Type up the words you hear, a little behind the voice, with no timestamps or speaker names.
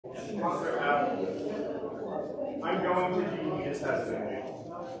I'm going to G, he just has to do.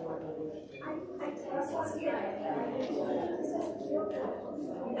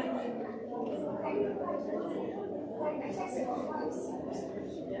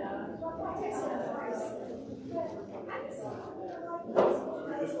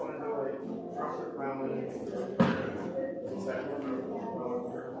 I just want to know, like, trumpet family.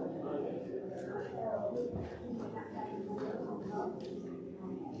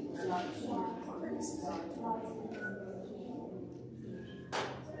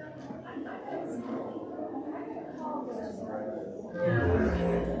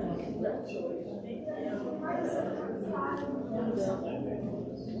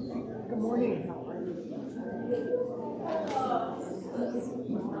 Good morning. How are you?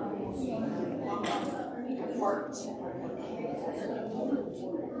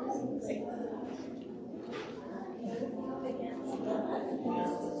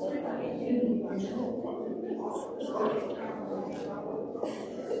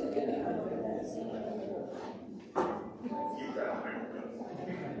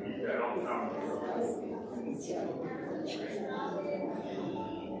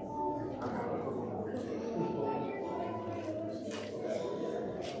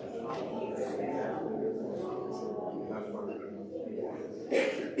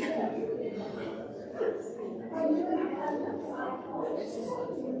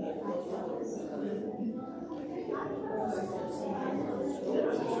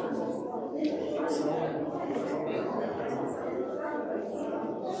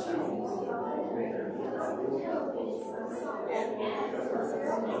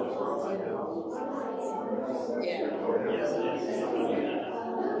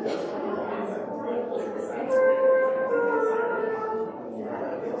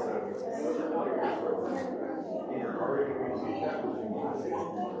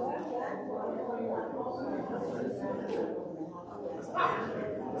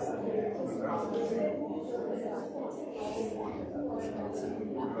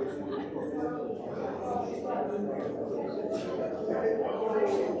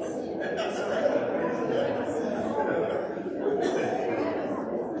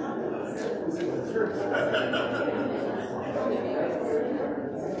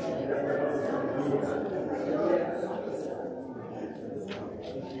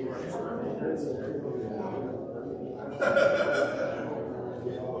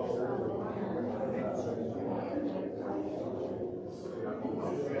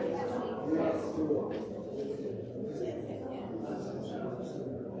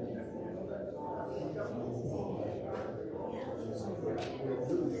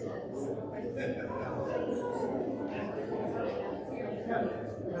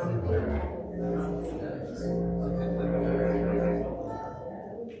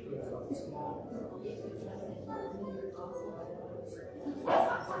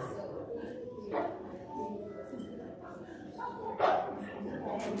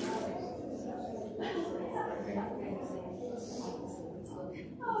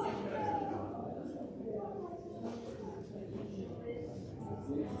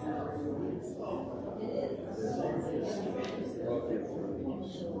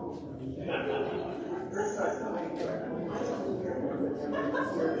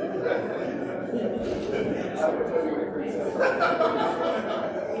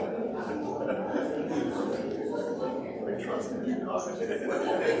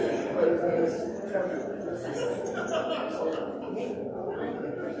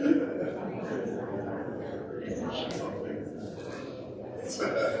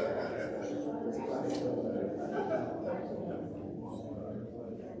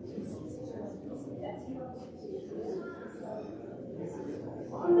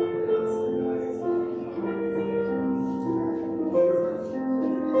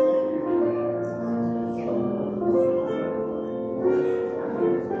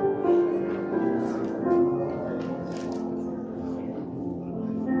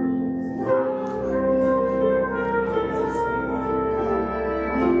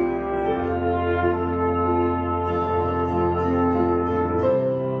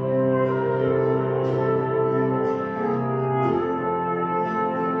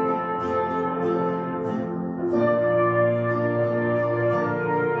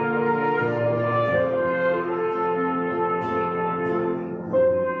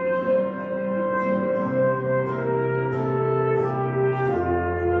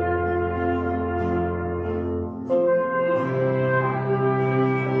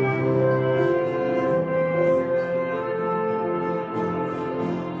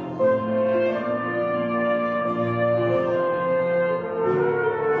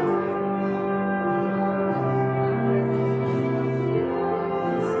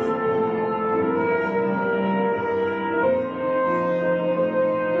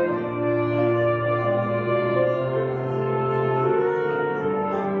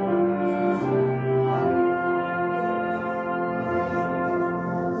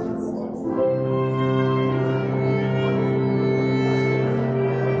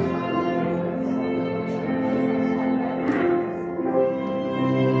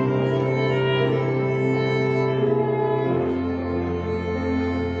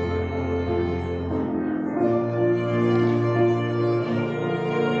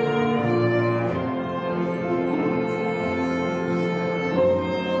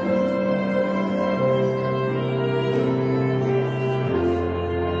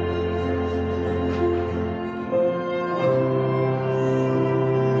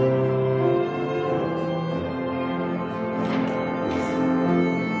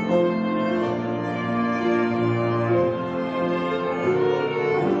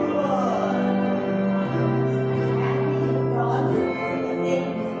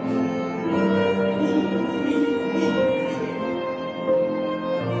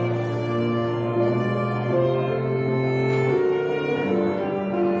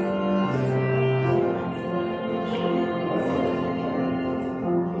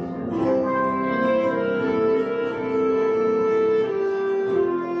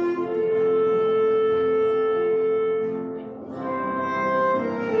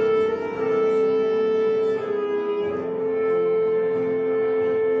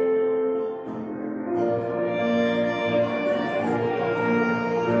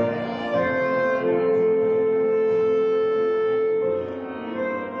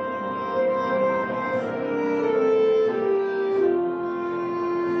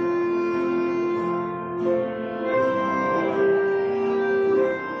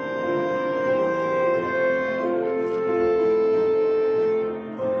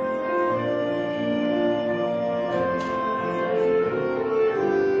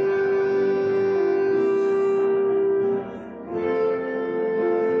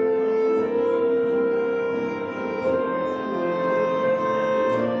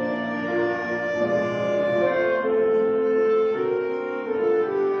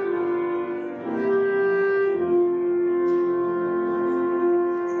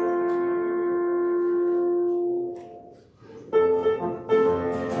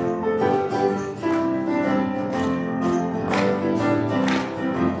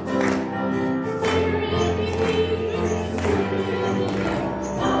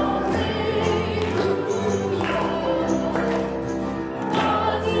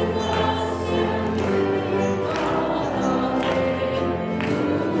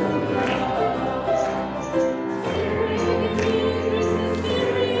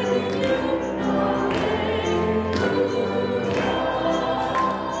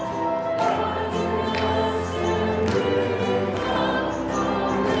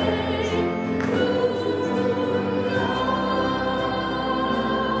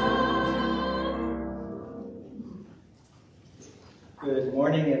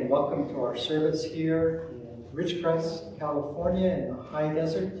 morning and welcome to our service here in Ridgecrest, California in the high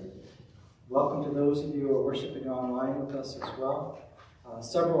desert. Welcome to those of you who are worshiping online with us as well.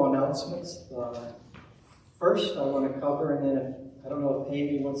 Several announcements. First, I want to cover, and then I don't know if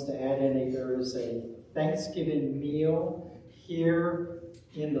Amy wants to add any, there is a Thanksgiving meal here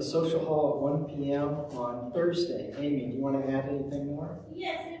in the social hall at 1 p.m. on Thursday. Amy, do you want to add anything more?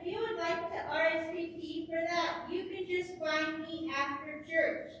 Yes, if you would like to RSVP for that, you can just find me after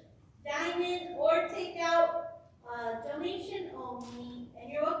church. Dine in or take out donation only,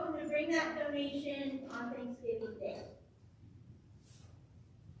 and you're welcome to bring that donation on Thanksgiving Day.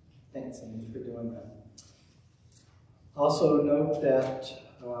 Thanks, Amy, for doing that. Also note that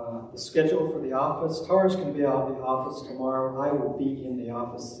the schedule for the office, Tara's going to be out of the office tomorrow. I will be in the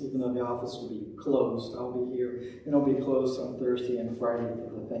office, even though the office will be closed. I'll be here, and it'll be closed on Thursday and Friday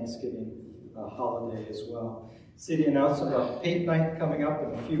for the Thanksgiving holiday as well. See the announcement about Paint Night coming up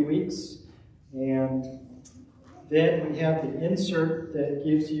in a few weeks. And then we have the insert that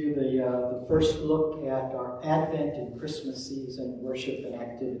gives you the first look at our Advent and Christmas season worship and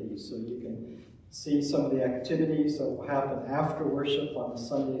activities. So you can see some of the activities that will happen after worship on the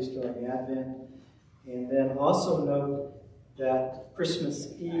Sundays during Advent. And then also note that Christmas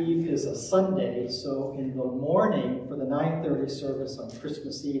Eve is a Sunday, so in the morning for the 9:30 service on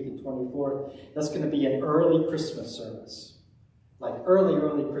Christmas Eve, the 24th, that's going to be an early Christmas service, like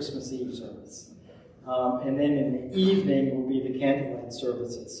early Christmas Eve service. And then in the evening will be the candlelight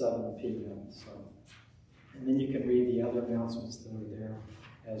service at 7 p.m. So, and then you can read the other announcements that are there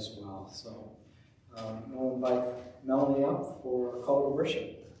as well. So I'll invite Melanie up for a call to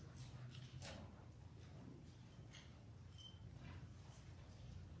worship.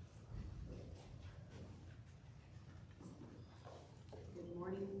 Good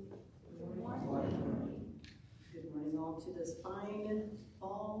morning. Good morning all to this fine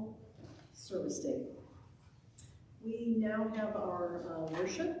fall service day. We now have our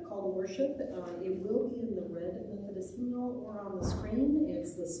worship, call to worship. It will be in the red Methodist hymnal or on the screen.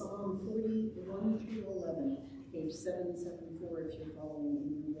 It's the Psalm 41 through 11, page 774 if you're following in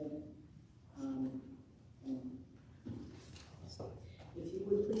the red. If you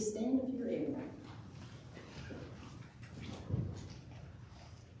would please stand if you're able.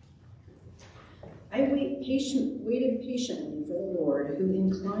 I waited patiently for the Lord, who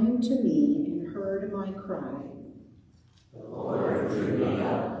inclined to me and heard my cry. The Lord drew me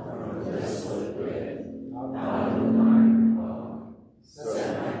up from the desolate pit, out of the miry rock,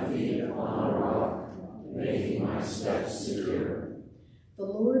 set my feet upon a rock, making my steps secure. The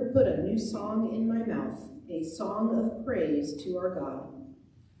Lord put a new song in my mouth, a song of praise to our God.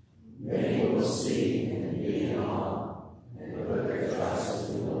 Many will see and be in awe, and put their trust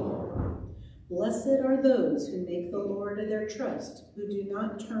in the Lord. Blessed are those who make the Lord their trust, who do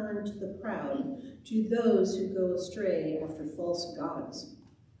not turn to the proud, to those who go astray after false gods.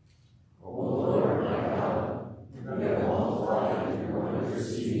 O Lord my God, you have multiplied your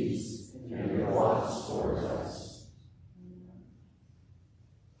wondrous deeds and your thoughts towards us.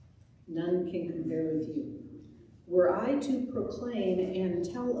 None can compare with you. Were I to proclaim and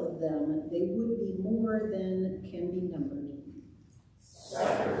tell of them, they would be more than can be numbered.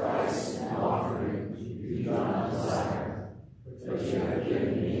 Sacrifice and offering you do not desire, but you have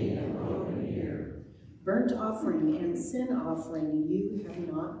given me an open ear. Burnt offering and sin offering you have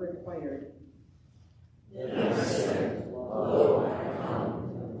not required. Then I said, Lo, I come,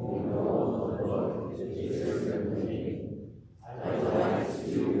 behold the book is written with me. I delight to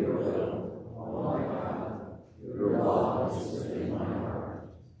do your will, O my God. Your law is within my heart.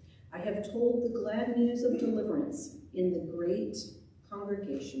 I have told the glad news of deliverance in the great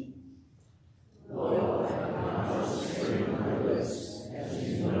congregation. Lo, I have not restrained my lips, as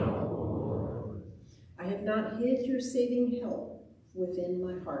you know, O Lord. I have not hid your saving help within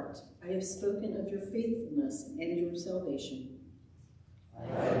my heart. I have spoken of your faithfulness and your salvation. I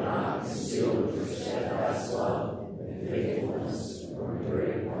have not concealed your steadfast love and faithfulness from your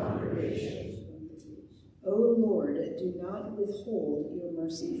great congregation. O Lord, do not withhold your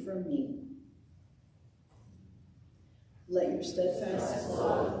mercy from me. Let your steadfast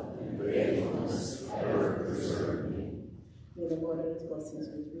love and faithfulness ever preserve me. May the Lord add his blessings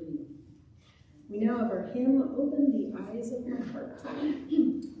with reading. We now have our hymn, Open the Eyes of My Heart.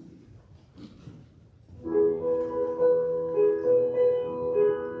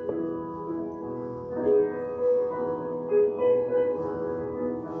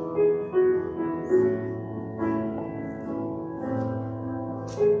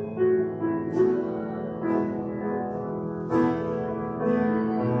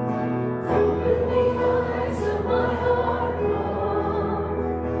 Open the eyes of my heart, Lord.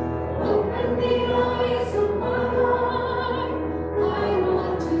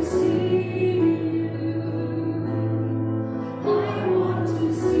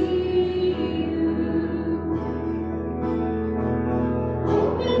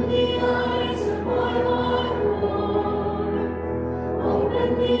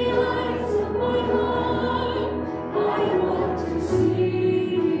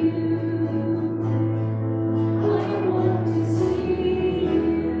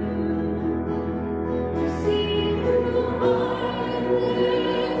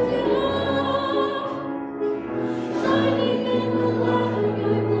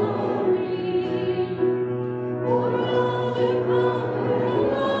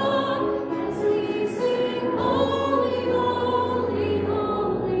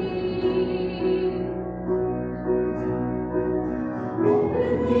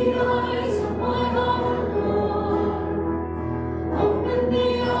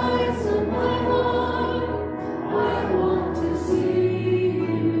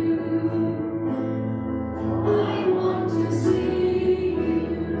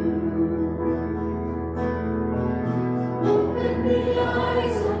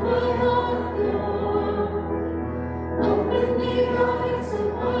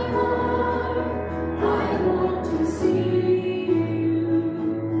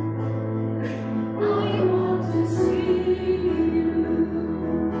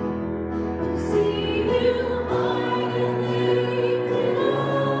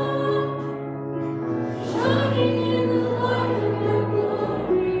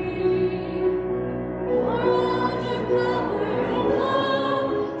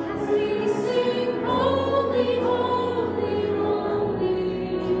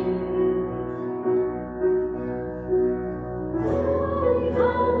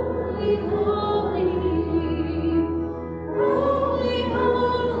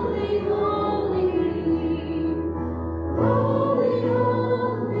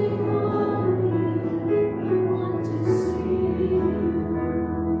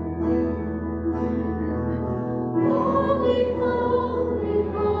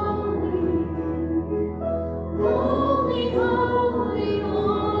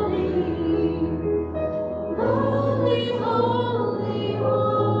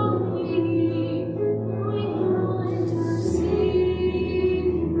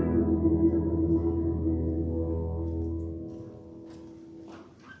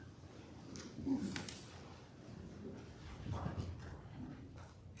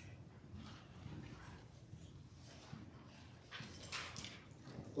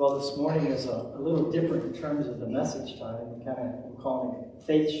 Well, this morning is a little different in terms of the message time. We're calling it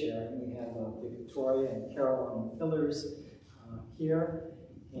faith sharing. We have Victoria and Caroline Pillars here.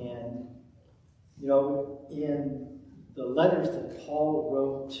 And, you know, in the letters that Paul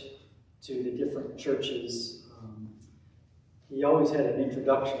wrote to the different churches, he always had an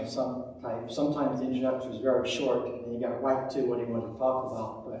introduction of some type. Sometimes the introduction was very short, and then he got right to what he wanted to talk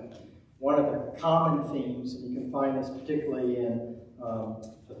about. But one of the common themes, and you can find this particularly in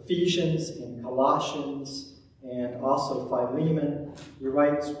Ephesians, in Colossians, and also Philemon, he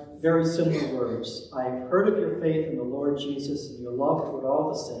writes very similar words. I have heard of your faith in the Lord Jesus and your love toward all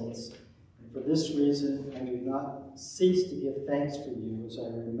the saints, and for this reason I do not cease to give thanks for you as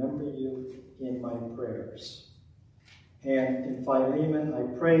I remember you in my prayers. And in Philemon,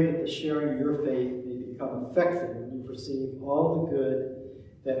 I pray that the sharing of your faith may become effective when you receive all the good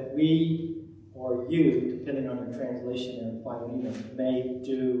that we, or you, depending on your translation in Philemon, may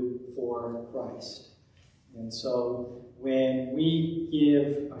do for Christ. And so when we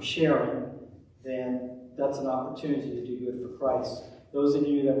give a sharing, then that's an opportunity to do good for Christ. Those of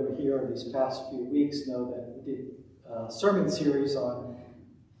you that were here these past few weeks know that we did a sermon series on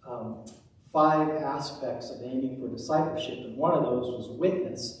 5 aspects of aiming for discipleship, and one of those was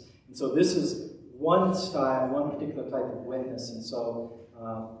witness. And so this is one style, one particular type of witness. And so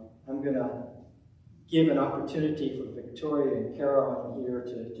I'm going to give an opportunity for Victoria and Caroline here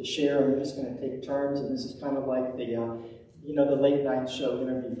to share. We're just going to take turns, and this is kind of like the, the late night show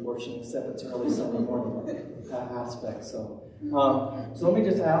interview portion, except it's early Sunday morning aspect. So let me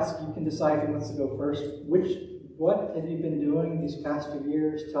just ask, you can decide who wants to go first. What have you been doing these past few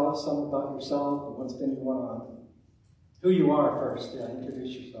years? Tell us some about yourself and what's been going on. Who you are first,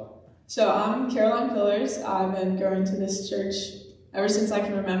 introduce yourself. So I'm Caroline Pillars. I've been going to this church ever since I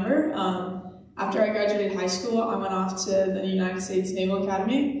can remember. After I graduated high school, I went off to the United States Naval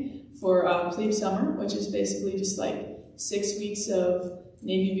Academy for plebe summer, which is basically just like 6 weeks of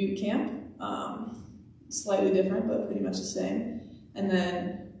Navy boot camp. Slightly different, but pretty much the same. And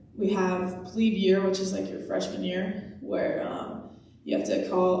then we have plebe year, which is like your freshman year, where you have to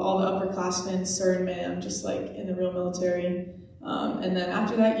call all the upperclassmen sir and ma'am, just like in the real military. And then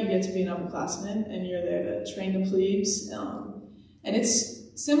after that, you get to be an upperclassman, and you're there to train the plebes. And it's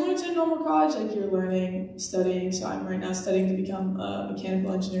similar to a normal college, like you're learning, studying. So I'm right now studying to become a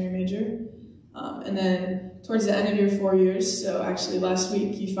mechanical engineering major. And then towards the end of your 4 years, so actually last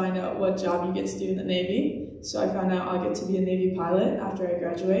week, you find out what job you get to do in the Navy. So I found out I'll get to be a Navy pilot after I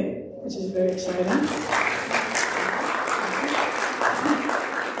graduate, which is very exciting.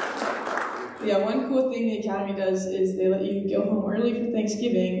 Yeah, one cool thing the Academy does is they let you go home early for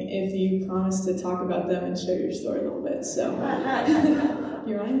Thanksgiving if you promise to talk about them and share your story a little bit. So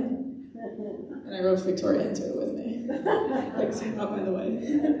here I am. And I wrote Victoria into it with me. Thanks, by the way.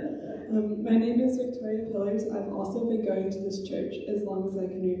 My name is Victoria Pillars. I've also been going to this church as long as I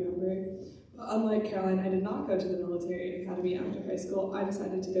can remember. Unlike Caroline, I did not go to the military academy after high school. I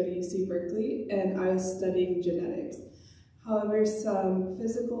decided to go to UC Berkeley, and I was studying genetics. However, some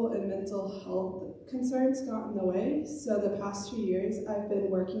physical and mental health concerns got in the way, so the past 2 years I've been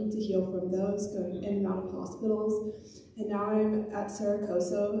working to heal from those, going in and out of hospitals, and now I'm at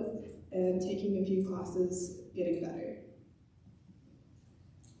Saracoso and taking a few classes, getting better.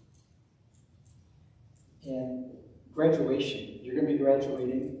 And graduation, you're going to be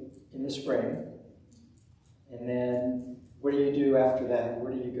graduating in the spring, and then what do you do after that?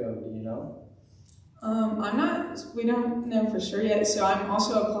 Where do you go? Do you know? We don't know for sure yet, so I'm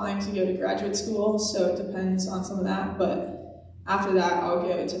also applying to go to graduate school, so it depends on some of that, but after that I'll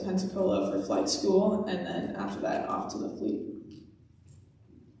go to Pensacola for flight school, and then after that off to the fleet.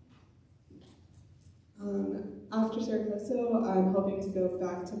 After Saracoso, I'm hoping to go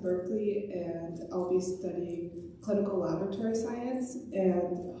back to Berkeley, and I'll be studying clinical laboratory science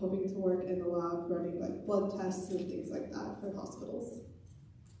and hoping to work in the lab running like blood tests and things like that for hospitals.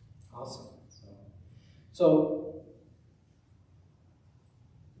 Awesome. So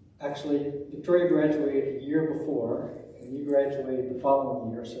actually, Victoria graduated a year before, and you graduated the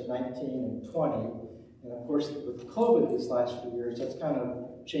following year, so 19 and 20. And of course, with COVID these last few years, that's kind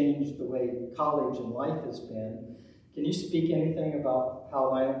of changed the way college and life has been. Can you speak anything about how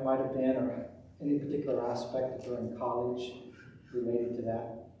life might have been, or any particular aspect during college related to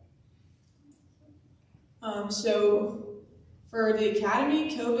that? So for the academy,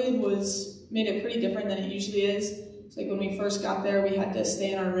 COVID made it pretty different than it usually is. It's like when we first got there, we had to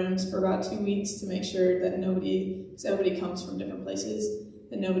stay in our rooms for about 2 weeks to make sure that because everybody comes from different places,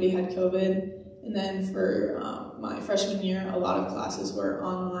 that nobody had COVID. And then for my freshman year, a lot of classes were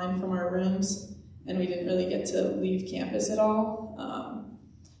online from our rooms, and we didn't really get to leave campus at all.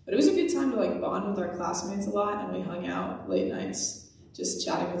 But it was a good time to like bond with our classmates a lot, and we hung out late nights, just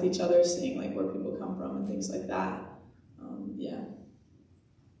chatting with each other, seeing like where people come from and things like that. Yeah.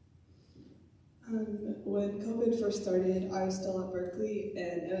 When COVID first started, I was still at Berkeley,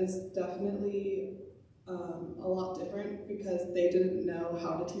 and it was definitely a lot different because they didn't know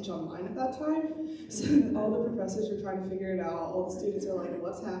how to teach online at that time. So all the professors were trying to figure it out. All the students were like,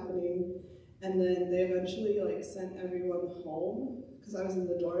 what's happening? And then they eventually like sent everyone home, because I was in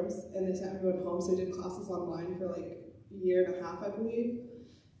the dorms, and they sent everyone home, so we did classes online for like a year and a half, I believe.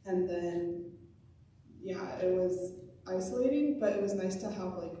 And then, yeah, it was isolating, but it was nice to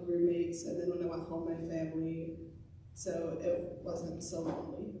have like roommates, and then when I went home, my family, so it wasn't so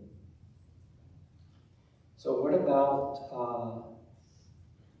lonely. So what about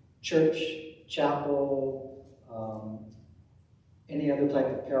church, chapel, any other type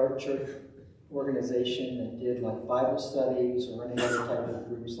of parachurch organization that did like Bible studies or any other type of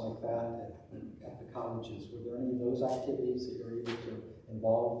groups like that at the colleges? Were there any of those activities that you were able to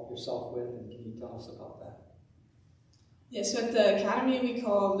involve yourself with, and can you tell us about that? Yeah, so at the academy we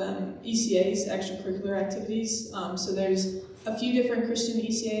call them ECAs, extracurricular activities. So there's a few different Christian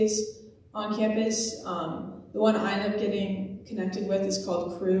ECAs on campus. The one I ended up getting connected with is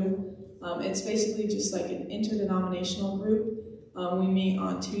called CREW. It's basically just like an interdenominational group. We meet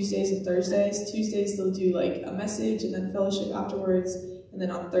on Tuesdays and Thursdays. Tuesdays they'll do like a message and then fellowship afterwards, and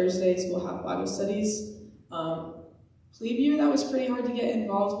then on Thursdays we'll have Bible studies. Plebe year, that was pretty hard to get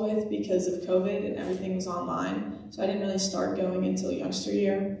involved with because of COVID and everything was online, so I didn't really start going until youngster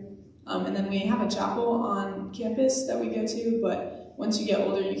year. And then we have a chapel on campus that we go to, but once you get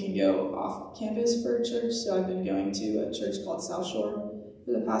older, you can go off campus for church. So I've been going to a church called South Shore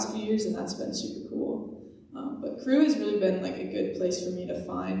for the past few years, and that's been super cool. But Crew has really been like a good place for me to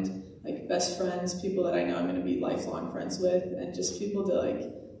find like best friends, people that I know I'm going to be lifelong friends with, and just people to like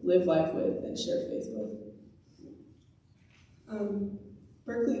live life with and share faith with.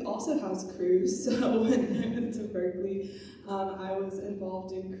 Berkeley also has Crew, so when I went to Berkeley, I was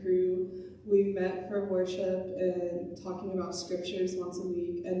involved in Crew. We met for worship and talking about scriptures once a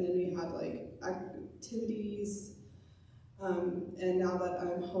week, and then we had like activities. And now that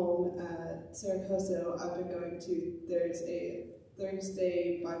I'm home at Saracoso, I've been going to, there's a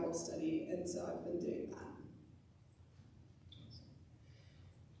Thursday Bible study, and so I've been doing that.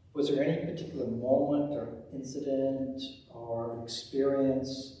 Was there any particular moment or incident or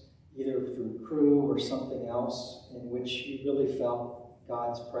experience, either through Crew or something else, in which you really felt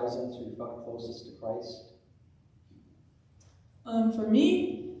God's presence or you felt closest to Christ? For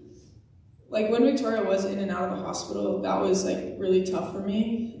me, like when Victoria was in and out of the hospital, that was like really tough for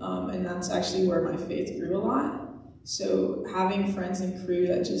me, and that's actually where my faith grew a lot. So having friends in Crew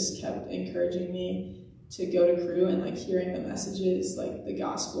that just kept encouraging me to go to crew and like hearing the messages, like the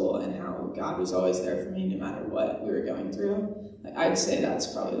gospel, and how God was always there for me no matter what we were going through. Like, I'd say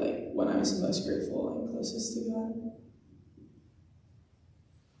that's probably like when I was the most grateful and closest to God.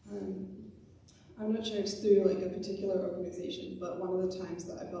 I'm not sure it's through like a particular organization, but one of the times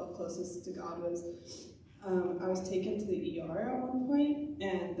that I felt closest to God was I was taken to the ER at one point,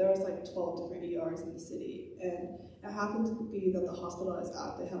 and there was like 12 different ERs in the city, and it happened to be that the hospital I was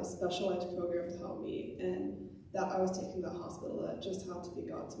at, they have a specialized program to help me, and that I was taken to the hospital. That just happened to be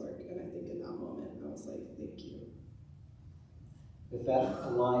God's work, and I think in that moment I was like, thank you. If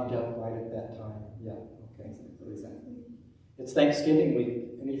that lined up right at that time, yeah, okay. Exactly. It's Thanksgiving week.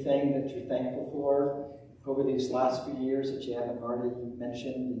 Anything that you're thankful for over these last few years that you haven't already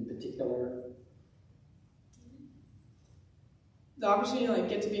mentioned in particular? The opportunity to like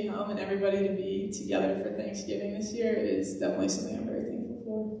get to be home and everybody to be together for Thanksgiving this year is definitely something I'm very thankful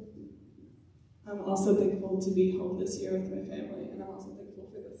for. I'm also thankful to be home this year with my family, and I'm also thankful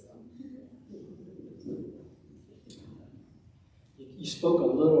for this one. You spoke a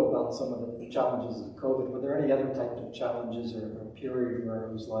little about some of the challenges of COVID. Were there any other types of challenges or period where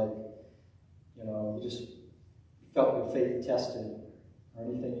it was like, you know, you just felt your faith tested, or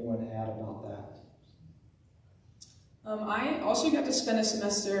anything you want to add about that? I also got to spend a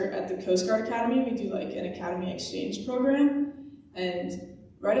semester at the Coast Guard Academy. We do like an academy exchange program, and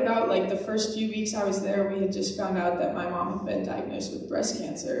right about like the first few weeks I was there, we had just found out that my mom had been diagnosed with breast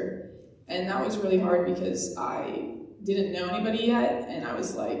cancer, and that was really hard because I didn't know anybody yet, and I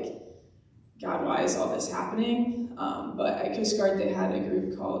was like, God, why is all this happening? But at Coast Guard, they had a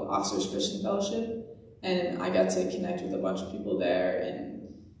group called Officers Christian Fellowship, and I got to connect with a bunch of people there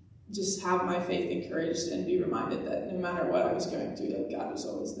and just have my faith encouraged and be reminded that no matter what I was going through, that God was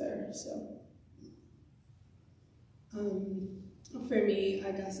always there. So, for me,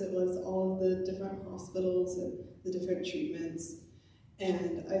 I guess it was all of the different hospitals and the different treatments.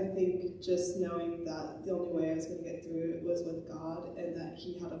 And I think just knowing that the only way I was going to get through it was with God, and that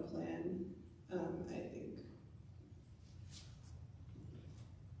He had a plan, I think.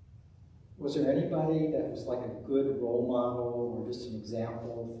 Was there anybody that was like a good role model or just an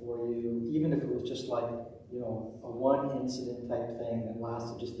example for you, even if it was just like, you know, a one incident type thing that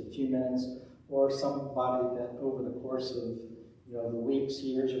lasted just a few minutes, or somebody that over the course of, you know, the weeks,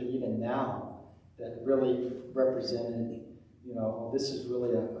 years, or even now, that really represented, you know, this is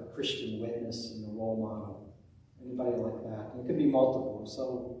really a Christian witness and a role model? Anybody like that? And it could be multiple,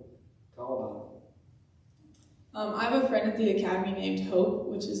 so tell about it. I have a friend at the academy named Hope,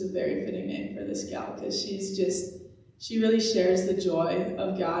 which is a very fitting name for this gal, because she really shares the joy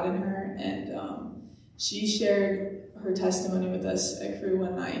of God in her, and she shared her testimony with us at crew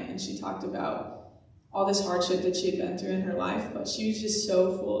one night, and she talked about all this hardship that she had been through in her life, but she was just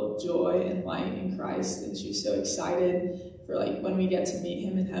so full of joy and light in Christ, and she was so excited for like when we get to meet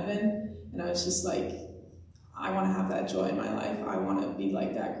Him in heaven. And I was just like, I want to have that joy in my life. I want to be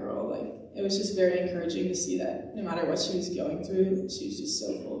like that girl. Like, it was just very encouraging to see that no matter what she was going through, she was just so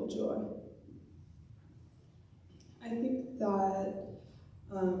full of joy. I think that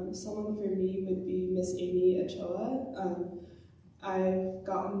someone for me would be Miss Amy Ochoa. I've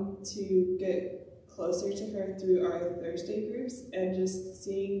gotten to get closer to her through our Thursday groups, and just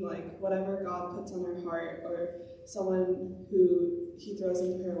seeing like whatever God puts on her heart, or someone who He throws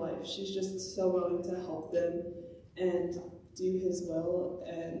into her life, she's just so willing to help them and do His will,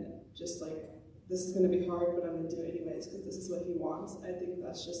 and just like, this is going to be hard, but I'm going to do it anyways because this is what He wants. I think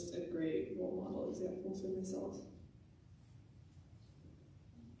that's just a great role model example for myself.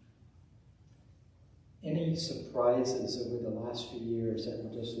 Any surprises over the last few years that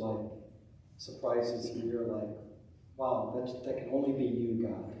were just like surprises that you're like, wow, that can only be you,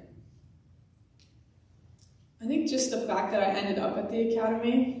 God? I think just the fact that I ended up at the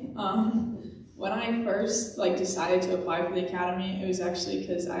academy. When I first decided to apply for the academy, it was actually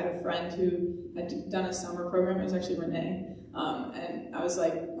because I had a friend who had done a summer program. It was actually Renee, and I was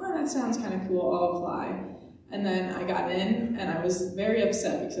like, well, that sounds kind of cool, I'll apply. And then I got in, and I was very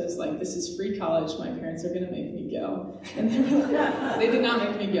upset because I was like, this is free college, my parents are going to make me go. And they did not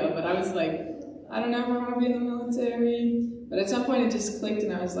make me go, but I was like, I don't know if I want to be in the military. But at some point it just clicked,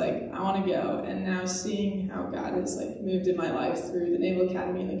 and I was like, I want to go. And now seeing how God has moved in my life through the Naval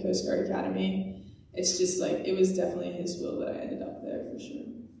Academy and the Coast Guard Academy, it's just it was definitely His will that I ended up there for sure.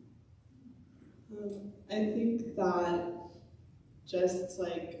 I think that just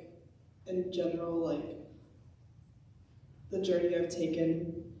in general, the journey I've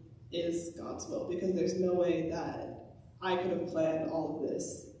taken is God's will, because there's no way that I could have planned all of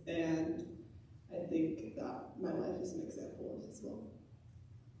this, and I think that my life is an example of His will.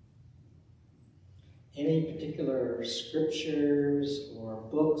 any particular scriptures or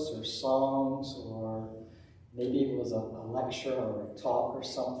books or songs, or maybe it was a lecture or a talk or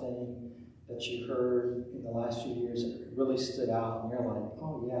something that you heard in the last few years that really stood out, and you're like,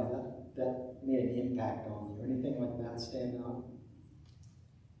 oh yeah, that made an impact on you? Anything like that stand out?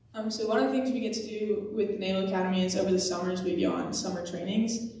 So one of the things we get to do with Naval Academy is over the summers we go on summer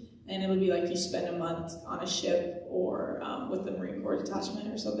trainings, and it'll be like you spend a month on a ship or with the Marine Corps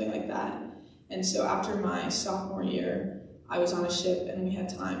detachment or something like that. And so after my sophomore year, I was on a ship and we had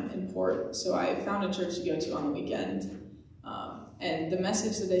time in port, so I found a church to go to on the weekend. And the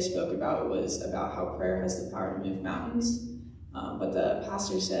message that they spoke about was about how prayer has the power to move mountains. But the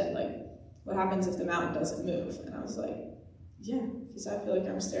pastor said, like, what happens if the mountain doesn't move? And I was like, yeah, because I feel like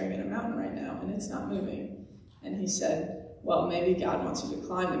I'm staring at a mountain right now and it's not moving. And he said, well, maybe God wants you to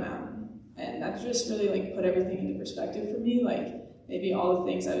climb the mountain. And that just really like put everything into perspective for me. Like maybe all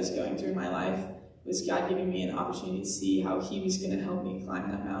the things I was going through in my life was God giving me an opportunity to see how he was going to help me climb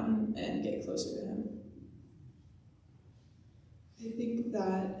that mountain and get closer to him. I think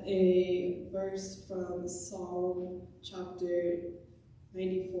that a verse from Psalm chapter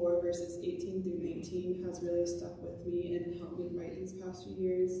 94 verses 18 through 19 has really stuck with me and helped me write these past few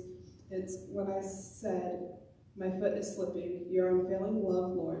years. It's when I said, my foot is slipping, your unfailing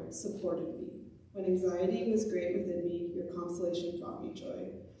love, Lord, supported me. When anxiety was great within me, your consolation brought me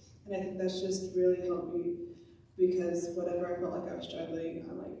joy. And I think that's just really helped me, because whenever I felt like I was struggling,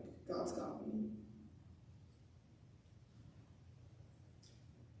 I'm like, God's got me.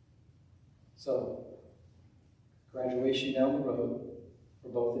 So, graduation down the road for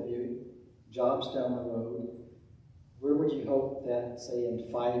both of you, jobs down the road. Where would you hope that, say, in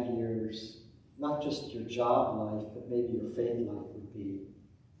 5 years, not just your job life, but maybe your faith life would be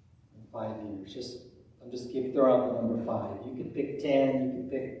in 5 years? I'm just throwing out the number 5. You could pick 10, you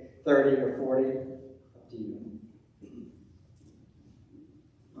could pick 30 or 40. Up to you.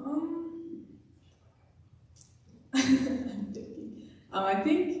 I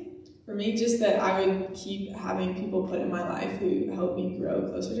think for me, just that I would keep having people put in my life who help me grow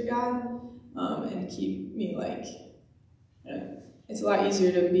closer to God, and keep me like, it's a lot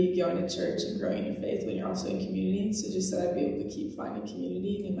easier to be going to church and growing in your faith when you're also in community. So just that I'd be able to keep finding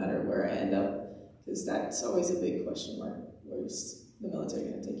community no matter where I end up, because that's always a big question mark. Where's the military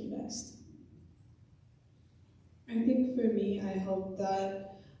going to take you next? I think for me, I hope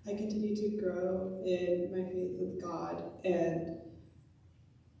that I continue to grow in my faith with God and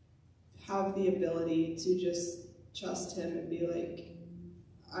have the ability to just trust him and be like,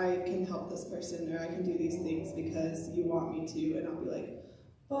 I can help this person, or I can do these things because you want me to, and I'll be like,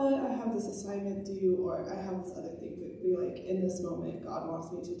 but I have this assignment due, or I have this other thing, but be like, in this moment, God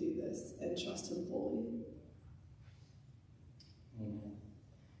wants me to do this, and trust him fully. Amen.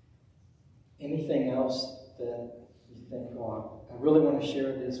 Anything else that you think, oh, I really want to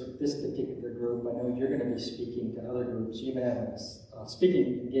share this with this particular group? I know you're going to be speaking to other groups. You've been having a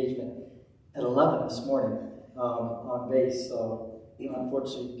speaking engagement at 11 this morning on base, so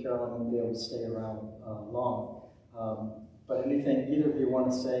unfortunately Carolyn won't be able to stay around long. But anything either of you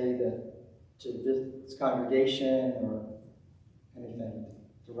want to say that to this congregation, or anything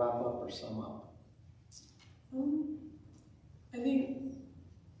to wrap up or sum up? I think,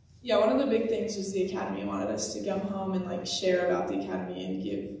 one of the big things was the Academy wanted us to come home and like share about the Academy and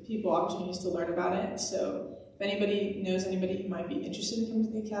give people opportunities to learn about it. So if anybody knows anybody who might be interested in coming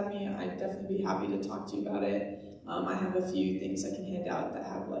to the Academy, I'd definitely be happy to talk to you about it. I have a few things I can hand out that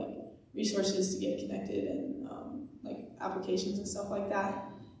have like resources to get connected and like applications and stuff like that.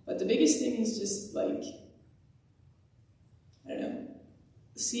 But the biggest thing is just like, I don't know,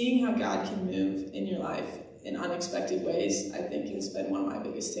 seeing how God can move in your life in unexpected ways, I think has been one of my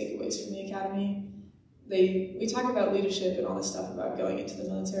biggest takeaways from the Academy. We talk about leadership and all this stuff about going into the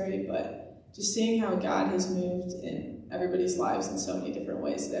military, but just seeing how God has moved in everybody's lives in so many different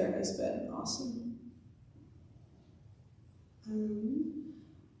ways there has been awesome.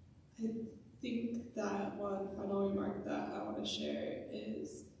 I think that one final remark that I want to share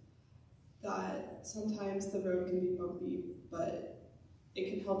is that sometimes the road can be bumpy, but it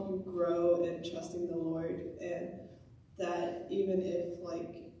can help you grow in trusting the Lord, and that even if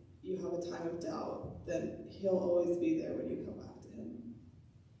like you have a time of doubt, then he'll always be there when you come back to him.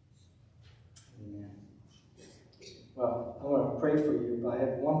 Amen. Well, I want to pray for you, but I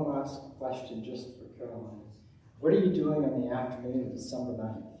have one last question just for Caroline. What are you doing on the afternoon of December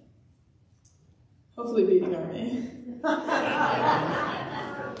 9th? Hopefully beating Army.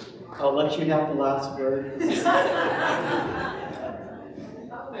 I'll let you have the last word.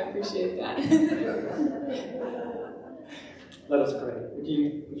 I appreciate that. Let us pray.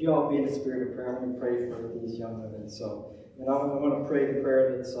 would you all be in the spirit of prayer? Let me pray for these young women. So, and I want to pray the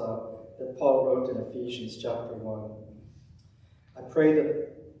prayer that Paul wrote in Ephesians chapter 1. I pray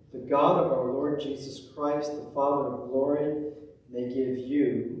that the God of our Lord Jesus Christ, the Father of glory, may give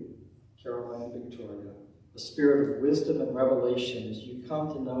you, Caroline and Victoria, a spirit of wisdom and revelation as you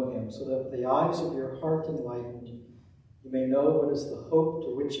come to know him, so that the eyes of your heart enlightened, you may know what is the hope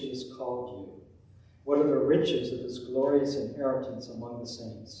to which he has called you, what are the riches of his glorious inheritance among the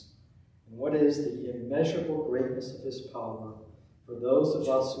saints, and what is the immeasurable greatness of his power for those of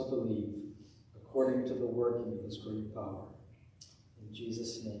us who believe, according to the working of his great power. In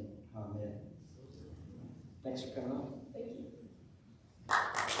Jesus' name, amen. Thanks for coming on. Thank you.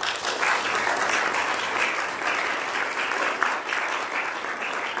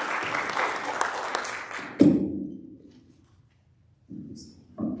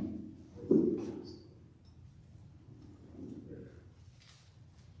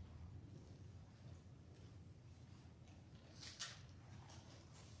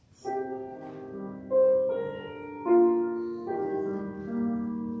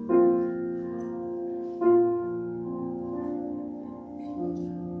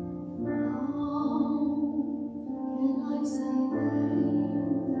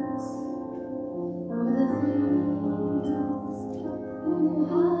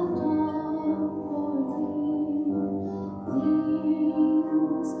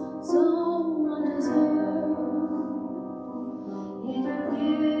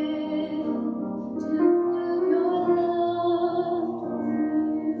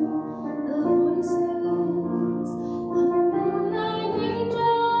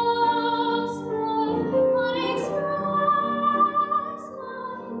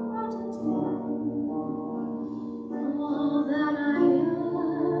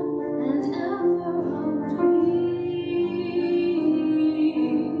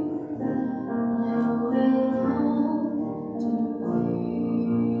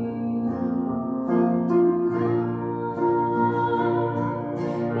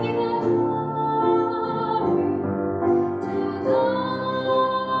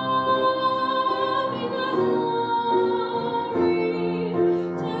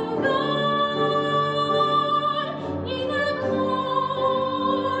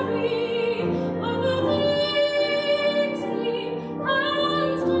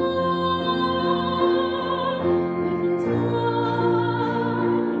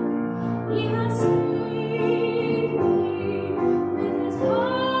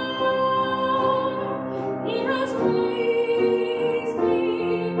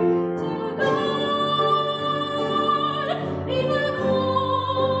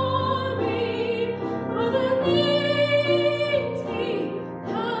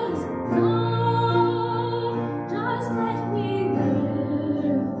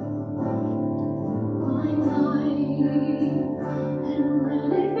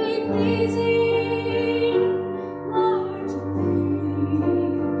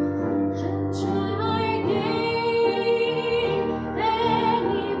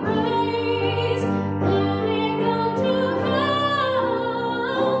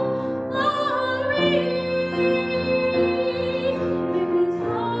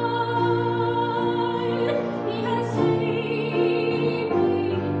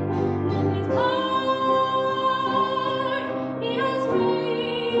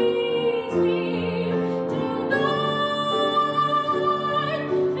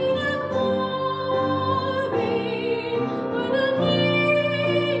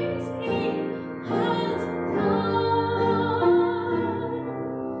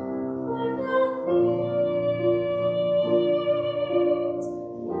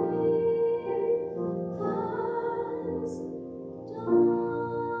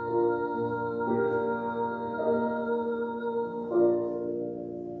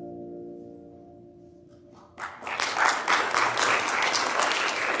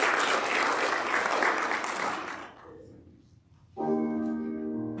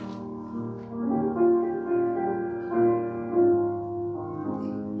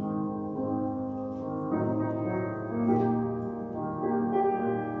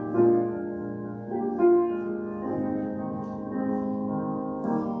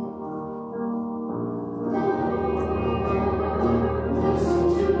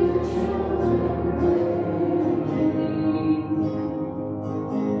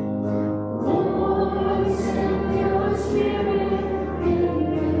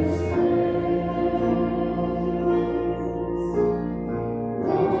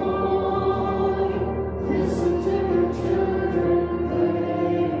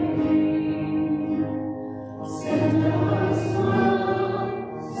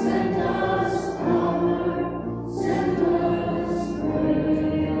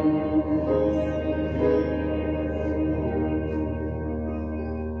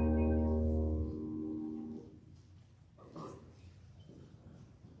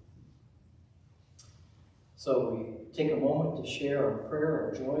 So we take a moment to share our prayer,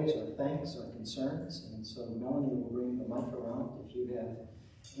 our joys, our thanks, our concerns. And so Melanie will bring the mic around if you have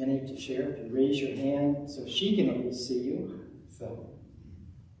any to share. If you raise your hand so she can at least see you. So.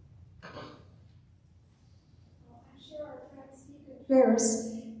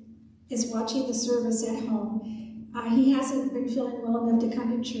 Ferris is watching the service at home. He hasn't been feeling well enough to come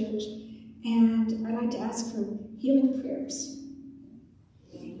to church, and I'd like to ask for healing prayers.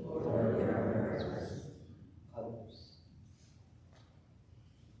 Others.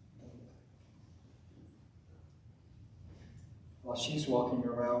 While she's walking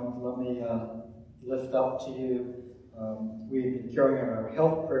around, let me lift up to you. We've been carrying on our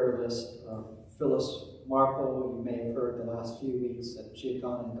health prayer list Phyllis Marple. You may have heard the last few weeks that she had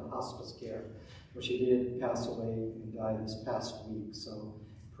gone into hospice care, where she did pass away and die this past week. So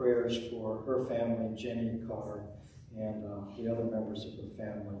prayers for her family, Jenny Carr, and the other members of her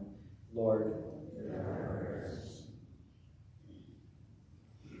family. Lord, hear our prayers.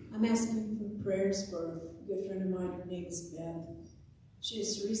 I'm asking for prayers for a good friend of mine. Her name is Beth. She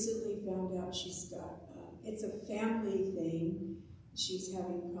just recently found out she's got, it's a family thing. She's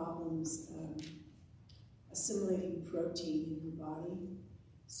having problems assimilating protein in her body.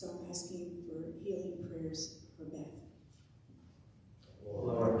 So I'm asking for healing prayers for Beth.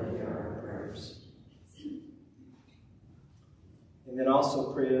 Lord, hear our prayers. And then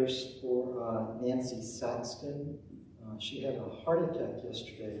also prayers for Nancy Saxton. She had a heart attack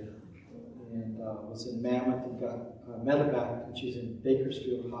yesterday and was in Mammoth and got medevac, and she's in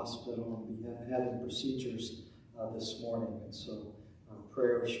Bakersfield Hospital, and we had had procedures this morning. And so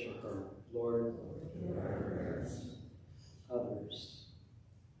prayers for her. Lord, hear our prayers. Others.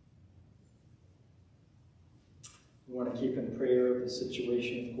 We want to keep in prayer the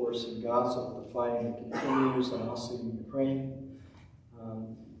situation, of course, in Gaza. The fighting continues, and also in Ukraine.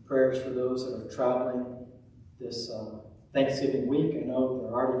 Prayers for those that are traveling this Thanksgiving week. I know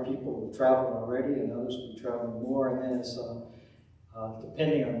there are already people who have traveled already, and others will be traveling more. And then it's,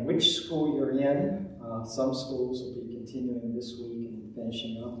 depending on which school you're in, some schools will be continuing this week and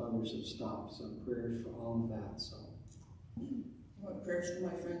finishing up. Others have stopped. So prayers for all of that. So, I want prayers for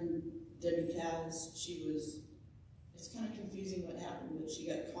my friend Debbie Taz. It's kind of confusing what happened, but she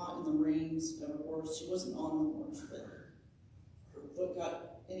got caught in the reins of a horse. She wasn't on the horse, but her foot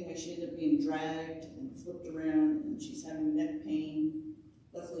got, anyway, she ended up being dragged and flipped around, and she's having neck pain.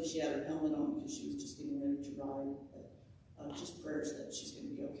 Luckily, she had her helmet on because she was just getting ready to ride. But just prayers that she's going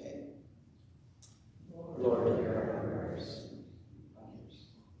to be okay. Lord, hear our prayers.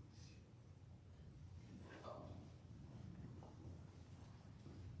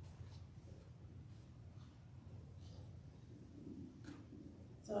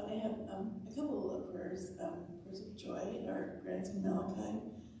 So I have a couple of prayers. Prayers of joy. Our grandson Malachi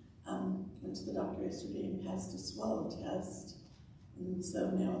went to the doctor yesterday and passed a swallow test. And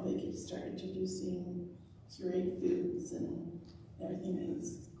so now they can start introducing pureed foods, and everything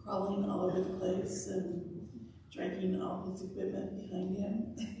is crawling all over the place and dragging all his equipment behind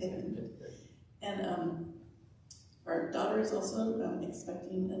him. and our daughter is also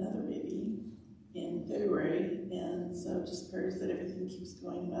expecting another baby in February, and so just prayers that everything keeps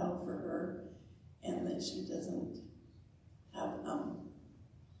going well for her and that she doesn't have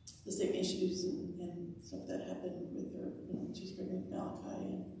the same issues and stuff that happened with her when she was pregnant with Malachi.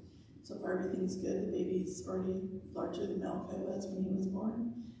 And so far everything's good. The baby's already larger than Malachi was when he was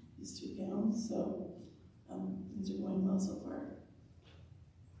born. He's 2 pounds, so things are going well so far.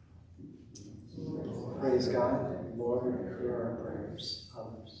 Praise God. Lord, hear our prayers.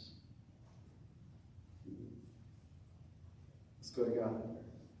 Others. Let's go to God.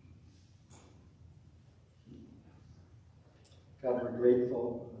 God, we're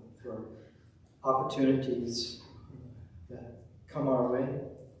grateful for opportunities that come our way.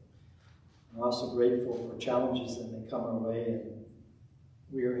 We're also grateful for challenges that may come our way, and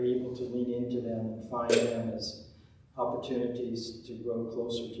we are able to lean into them and find them as opportunities to grow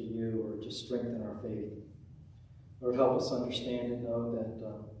closer to you or to strengthen our faith. Lord, help us understand and know that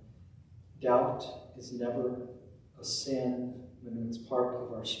doubt is never a sin when it's part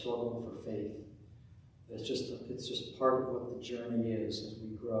of our struggle for faith. It's just part of what the journey is as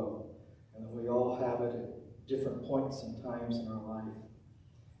we grow, and that we all have it at different points and times in our life.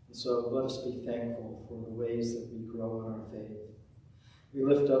 And so let us be thankful for the ways that we grow in our faith. We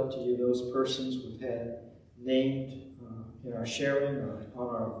lift up to you those persons we've had named in our sharing or on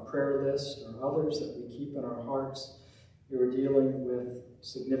our prayer list, or others that we keep in our hearts who are dealing with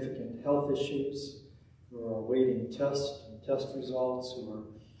significant health issues, who are awaiting test results, who are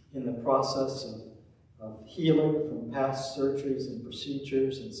in the process of healing from past surgeries and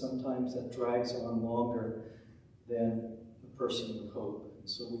procedures, and sometimes that drags on longer than the person would hope. And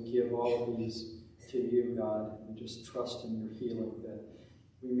so we give all of these to you, God. We just trust in your healing, that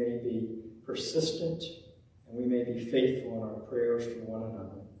we may be persistent and we may be faithful in our prayers for one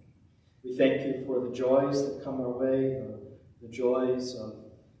another. We thank you for the joys that come our way, the joys of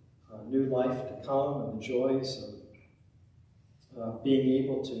new life to come, and the joys of being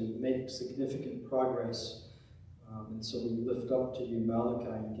able to make significant progress. And so we lift up to you Malachi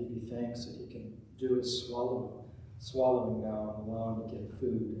and give you thanks that he can do his swallowing now and allow him to get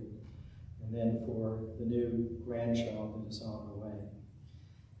food. And then for the new grandchild that is on the way.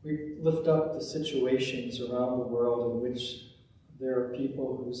 We lift up the situations around the world in which there are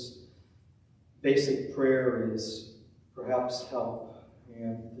people whose basic prayer is perhaps help,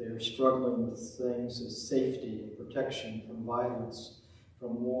 and they're struggling with things as safety and protection from violence,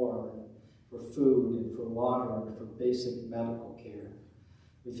 from war, for food and for water and for basic medical care.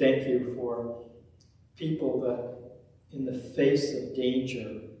 We thank you for people that in the face of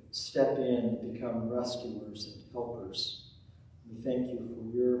danger step in and become rescuers and helpers. We thank you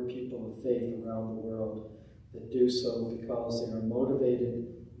for your people of faith around the world that do so because they are motivated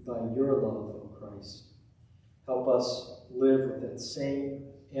by your love, O Christ. Help us live with that same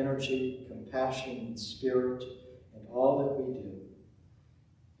energy, compassion, and spirit in all that we do.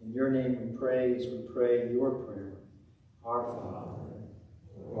 In your name we pray as we pray your prayer. Our Father,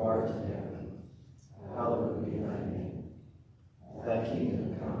 who art in heaven, hallowed be thy name. Thy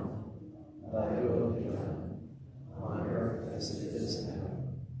kingdom come, thy will be done, on earth as it is in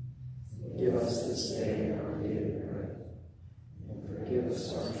heaven. Give us this day our daily bread, and forgive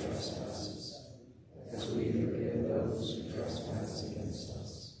us our trespasses, as we forgive those who trespass against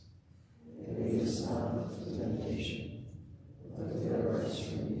us. And lead us not into temptation, but deliver us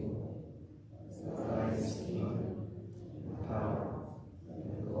from evil. For thine is the kingdom, and the power, and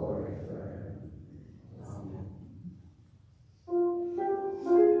the glory forever. Amen.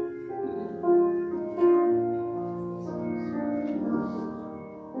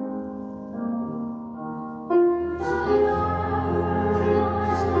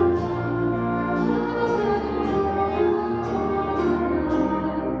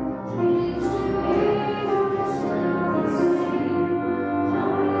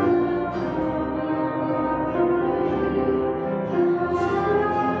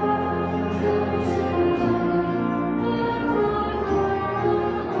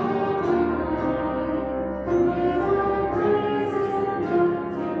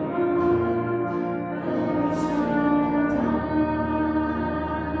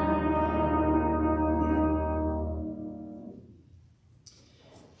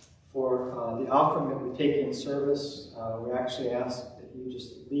 Take in service, we actually ask that you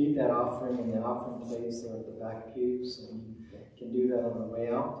just leave that offering in the offering plates there at the back pews, and you can do that on the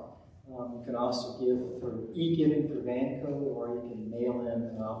way out. You can also give through e-giving through Vanco, or you can mail in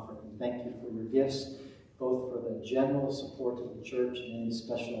an offering. Thank you for your gifts, both for the general support of the church and any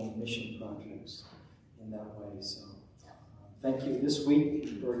special mission projects in that way. So thank you this week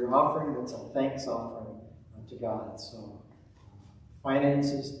for your offering. That's a thanks offering to God. So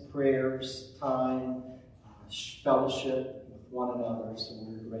finances, prayers, time, fellowship with one another, so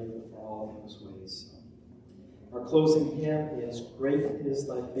we're grateful for all of those ways. So our closing hymn is Great is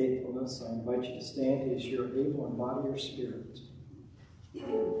Thy Faithfulness. I invite you to stand as you're able and body your spirit. Thank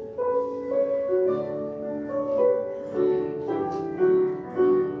you.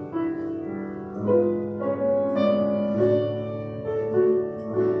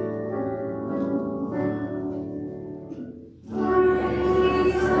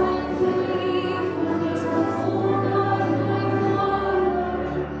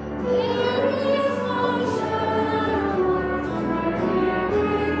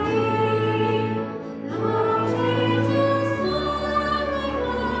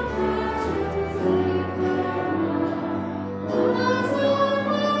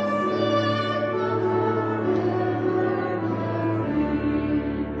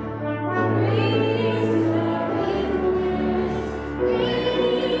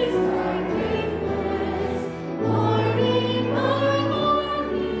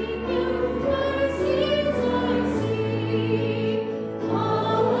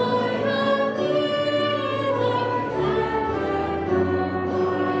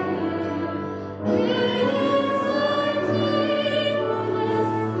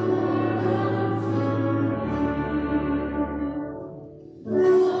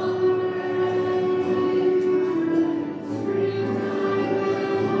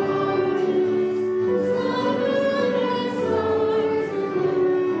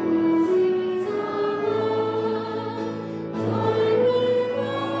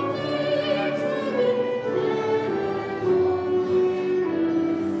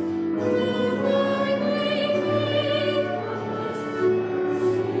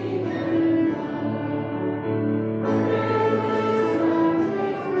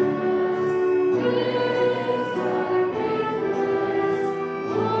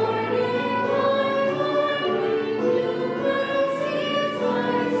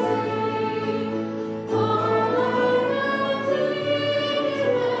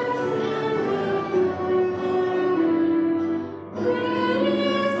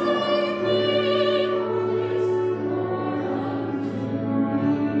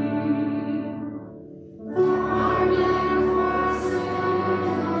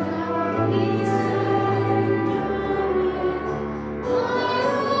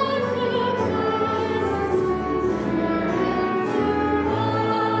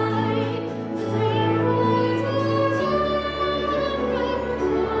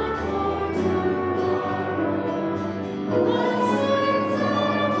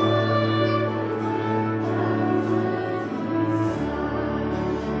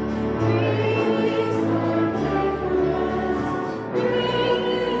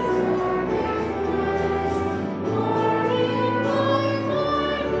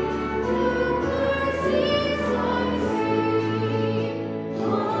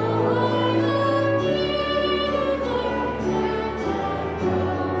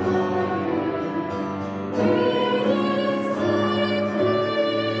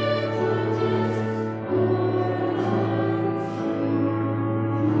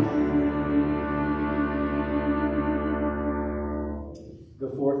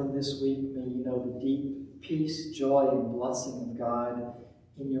 forth this week, may you know the deep peace, joy, and blessing of God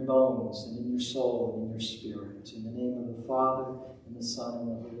in your bones and in your soul and in your spirit. In the name of the Father, and the Son, and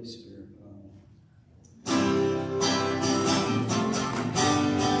the Holy Spirit.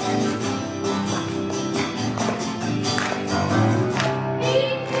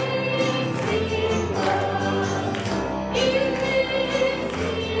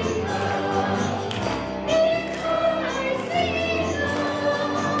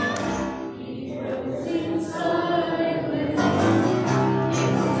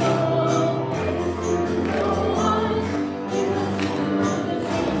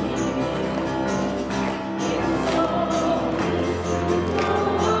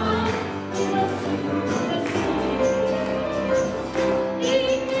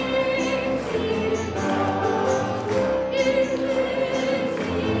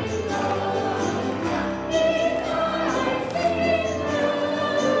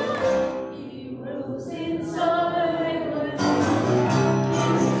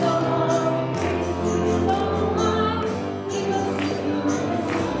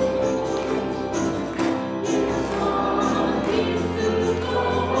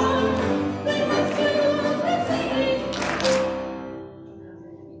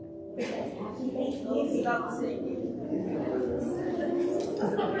 Stop singing.